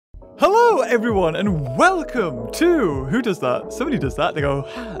Hello everyone and welcome to... Who does that? Somebody does that. They go...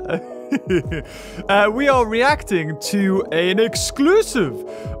 we are reacting to an exclusive,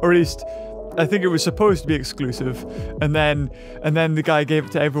 or at least I think it was supposed to be exclusive, and then the guy gave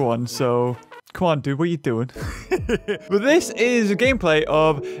it to everyone. So come on, dude, what are you doing? But this is a gameplay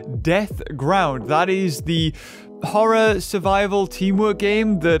of Death Ground. That is the horror survival teamwork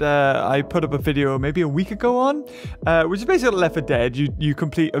game that I put up a video maybe a week ago on, which is basically Left 4 Dead. You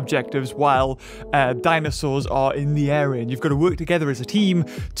complete objectives while dinosaurs are in the area, and you've got to work together as a team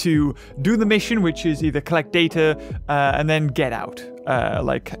to do the mission, which is either collect data and then get out,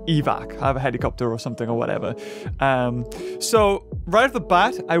 like evac, have a helicopter or something or whatever. So right off the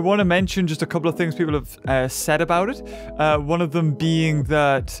bat, I want to mention just a couple of things people have said about it. One of them being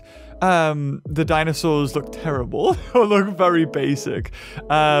that the dinosaurs look terrible or look very basic.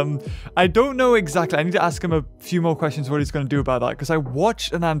 I don't know exactly. I need to ask him a few more questions what he's going to do about that, because I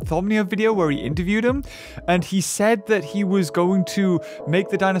watched an Anthomnia video where he interviewed him, and he said that he was going to make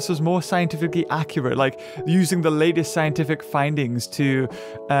the dinosaurs more scientifically accurate, like using the latest scientific findings to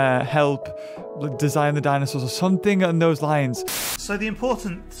help design the dinosaurs or something on those lines. So the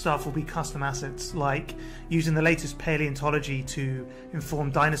important stuff will be custom assets, like using the latest paleontology to inform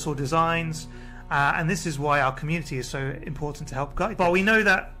dinosaur designs, and this is why our community is so important to help guide. But we know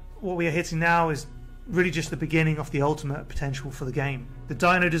that what we are hitting now is really just the beginning of the ultimate potential for the game. The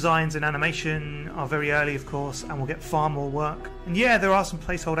dino designs and animation are very early, of course, and will get far more work. And yeah, there are some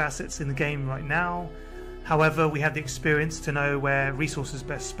placeholder assets in the game right now. However, we have the experience to know where resources are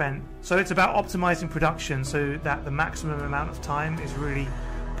best spent. So it's about optimizing production so that the maximum amount of time is really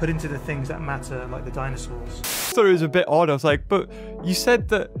put into the things that matter, like the dinosaurs. I thought it was a bit odd. I was like, but you said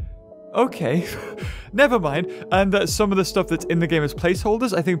that... Okay, never mind. And that some of the stuff that's in the game is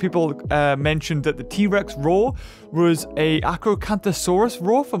placeholders. I think people mentioned that the T-Rex roar was a Acrocanthosaurus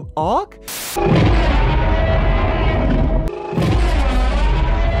roar from Ark.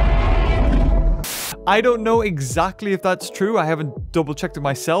 I don't know exactly if that's true. I haven't double checked it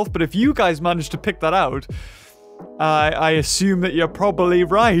myself, but if you guys managed to pick that out, I assume that you're probably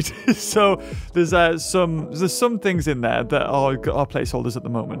right. So there's some things in there that are placeholders at the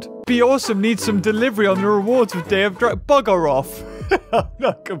moment. Be awesome, need some delivery on the rewards with Day of Bugger off. I'm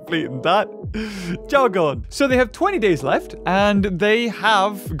not completing that. Jog on. So they have 20 days left, and they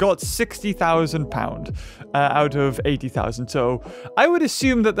have got £60,000 out of 80,000. So I would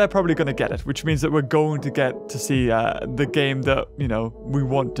assume that they're probably going to get it, which means that we're going to get to see the game that, you know, we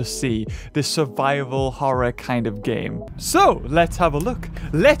want to see. This survival horror kind of game. So let's have a look.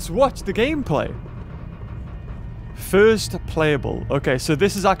 Let's watch the gameplay. First playable. Okay, so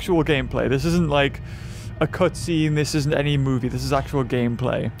this is actual gameplay. This isn't like a cutscene. This isn't any movie. This is actual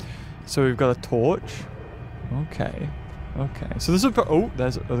gameplay. So we've got a torch. Okay. Okay. So this is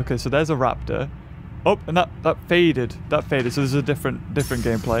okay. So there's a raptor. Oh, and that faded. That faded. So this is a different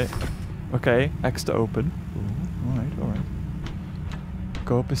gameplay. Okay. X to open. Ooh, all right. All right.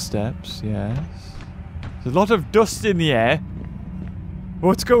 Go up the steps. Yes. There's a lot of dust in the air.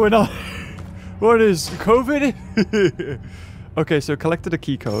 What's going on? What is COVID? Okay. So collected a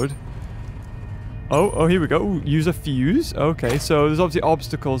key code. Oh, here we go. Ooh, use a fuse. Okay, so there's obviously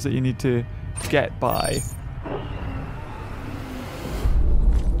obstacles that you need to get by.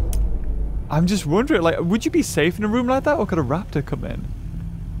 I'm just wondering, like, would you be safe in a room like that, or could a raptor come in?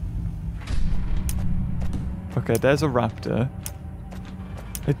 Okay, there's a raptor.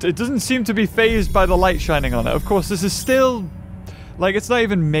 It doesn't seem to be phased by the light shining on it. Of course, this is still... like, it's not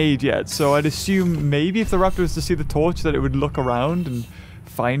even made yet, so I'd assume maybe if the raptor was to see the torch that it would look around and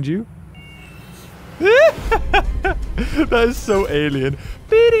find you. That is so alien.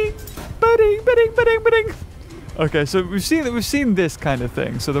 Bidding, bidding, bidding, bidding, bidding. Okay, so we've seen this kind of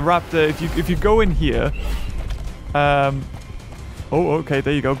thing. So the raptor, if you go in here, oh, okay,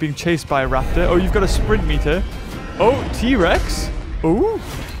 there you go, being chased by a raptor. Oh, you've got a sprint meter. Oh, T-Rex. Oh,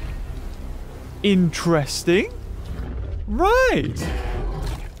 interesting. Right.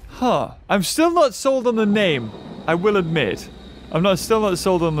 Huh. I'm still not sold on the name, I will admit. I'm still not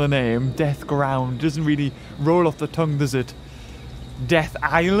sold on the name. Death Ground doesn't really roll off the tongue, does it? Death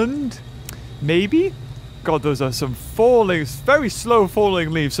Island? Maybe? God, those are some falling, very slow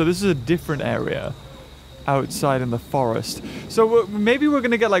falling leaves. So this is a different area outside in the forest. So maybe we're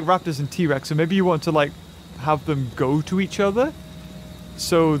going to get like raptors and T-Rex, and maybe you want to like have them go to each other.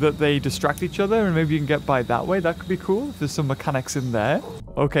 so that they distract each other, and maybe you can get by that way. That could be cool if there's some mechanics in there.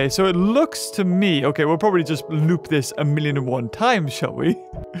 Okay, so it looks to me... Okay, we'll probably just loop this 1,000,001 times, shall we?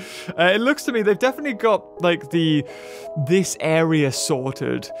 It looks to me they've definitely got, like, this area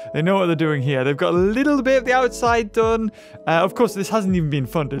sorted. They know what they're doing here. They've got a little bit of the outside done. Of course, this hasn't even been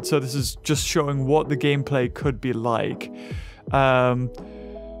funded, so this is just showing what the gameplay could be like.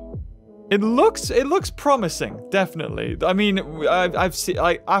 It looks promising, definitely. I mean, I've seen,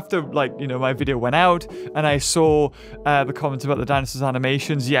 after, like, you know, my video went out and I saw the comments about the dinosaurs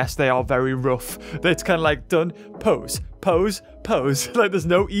animations. Yes, they are very rough. It's kind of like done, pose, pose, pose. Like, there's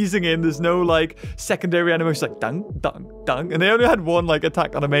no easing in. There's no, like, secondary animation, like dung, dung, dung. And they only had one, like,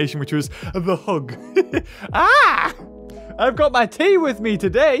 attack animation, which was the hug. Ah! I've got my tea with me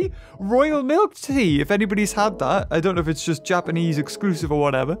today. Royal milk tea, if anybody's had that. I don't know if it's just Japanese exclusive or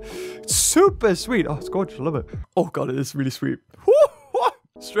whatever. It's super sweet. Oh, it's gorgeous. I love it. Oh, God, it is really sweet.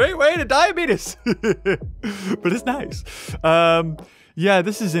 Straight way to diabetes. But it's nice. Yeah,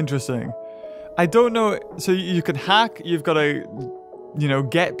 this is interesting. I don't know. So you can hack. You've got to, you know,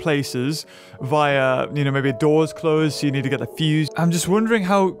 get places via, you know, maybe doors closed, so you need to get a fuse. I'm just wondering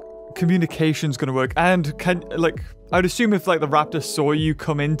how communication's going to work. And can, like... I'd assume if, like, the raptor saw you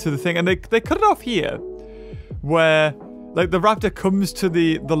come into the thing, and they cut it off here, where, like, the raptor comes to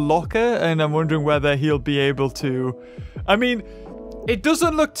the locker, and I'm wondering whether he'll be able to... I mean, it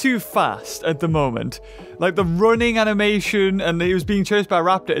doesn't look too fast at the moment. Like, the running animation, and he was being chased by a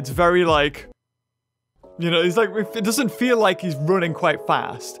raptor, it's very, like... You know, it's like, it doesn't feel like he's running quite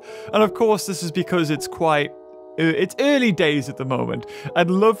fast. And, of course, this is because it's quite... It's early days at the moment. I'd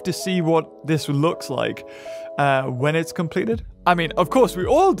love to see what this looks like when it's completed. I mean, of course, we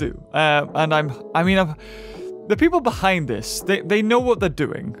all do. And the people behind this, they know what they're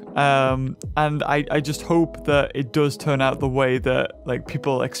doing. And I just hope that it does turn out the way that, like,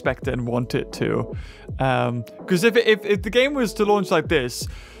 people expect it and want it to. Because if the game was to launch like this,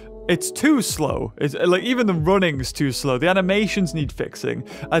 it's too slow. It's like, even the running's too slow. The animations need fixing.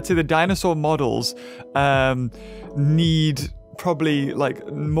 I'd say the dinosaur models need probably, like,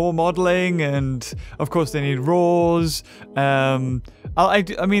 more modeling, and of course they need roars. I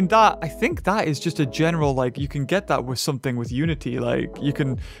mean, that, I think that is just a general, like, you can get that with something with Unity. Like, you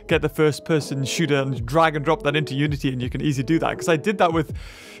can get the first person shooter and drag and drop that into Unity, and you can easily do that, because I did that with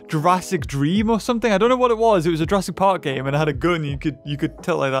Jurassic Dream or something. I don't know what it was. It was a Jurassic Park game, and it had a gun. You could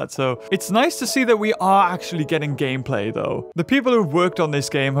tell like that. So it's nice to see that we are actually getting gameplay, though. The people who've worked on this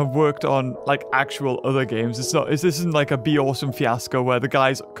game have worked on, like, actual other games. This isn't like a Be Awesome fiasco where the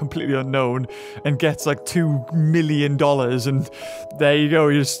guy's completely unknown and gets like $2 million, and there you go.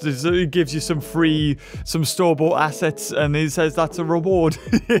 He gives you some store-bought assets, and he says that's a reward.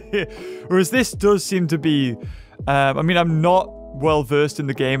 Whereas this does seem to be, I mean, I'm not well versed in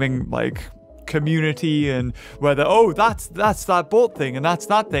the gaming, like, community, and whether, oh, that's that bought thing and that's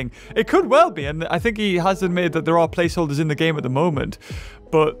that thing. It could well be, and I think he has admitted that there are placeholders in the game at the moment,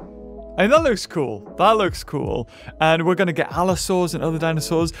 but and that looks cool. That looks cool. And we're gonna get allosaurs and other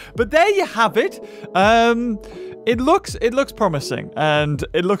dinosaurs. But there you have it. It looks promising, and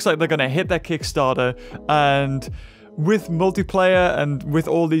it looks like they're gonna hit their Kickstarter, and with multiplayer and with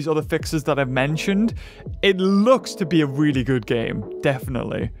all these other fixes that I've mentioned, it looks to be a really good game,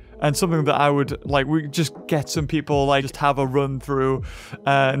 definitely. And something that I would, like, we just get some people, like, just have a run through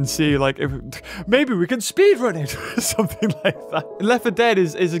and see, like, if maybe we can speedrun it, something like that. Left 4 Dead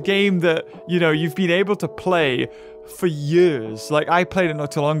is a game that, you know, you've been able to play for years. Like, I played it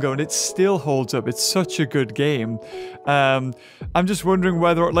not too long ago, and it still holds up. It's such a good game. I'm just wondering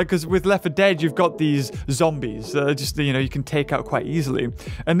whether, like, because with Left 4 Dead, you've got these zombies that are just, you know, you can take out quite easily.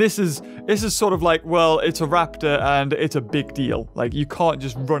 And this is sort of like, well, it's a raptor and it's a big deal. Like, you can't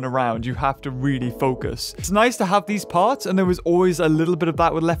just run around. You have to really focus. It's nice to have these parts, and there was always a little bit of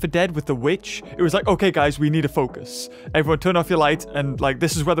that with Left 4 Dead with the witch. It was like, okay, guys, we need to focus. Everyone turn off your light, and, like,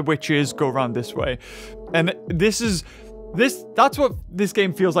 this is where the witch is. Go around this way. And that's what this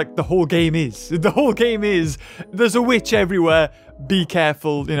game feels like the whole game is. The whole game is, there's a witch everywhere, be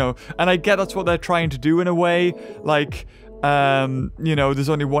careful, you know. And I get that's what they're trying to do in a way. Like, you know, there's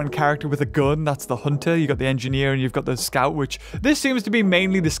only one character with a gun, that's the hunter. You got the engineer and you've got the scout, which this seems to be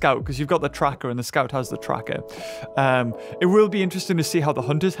mainly the scout, because you've got the tracker and the scout has the tracker. It will be interesting to see how the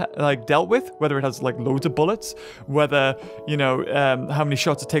hunter's like dealt with, whether it has like loads of bullets, whether, you know, how many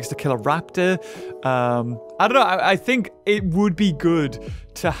shots it takes to kill a raptor. I don't know. I think it would be good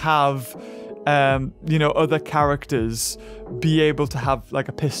to have you know, other characters be able to have like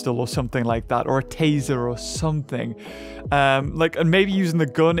a pistol or something like that, or a taser or something. Like, and maybe using the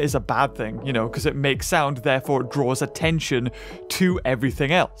gun is a bad thing, you know, because it makes sound, therefore it draws attention to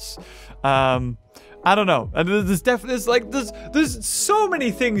everything else. I don't know. And there's definitely, there's so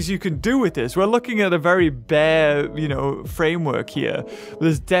many things you can do with this. We're looking at a very bare, you know, framework here.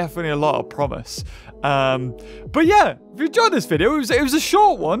 There's definitely a lot of promise. But yeah, if you enjoyed this video, it was a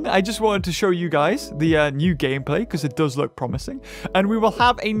short one. I just wanted to show you guys the new gameplay because it does look promising. And we will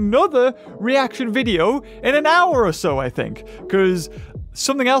have another reaction video in an hour or so, I think, because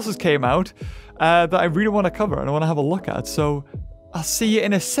something else has came out that I really want to cover and I want to have a look at. So I'll see you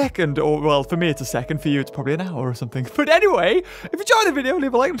in a second, or, well, for me it's a second, for you it's probably an hour or something. But anyway, if you enjoyed the video,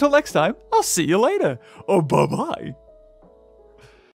 leave a like. Until next time, I'll see you later. Oh, bye-bye.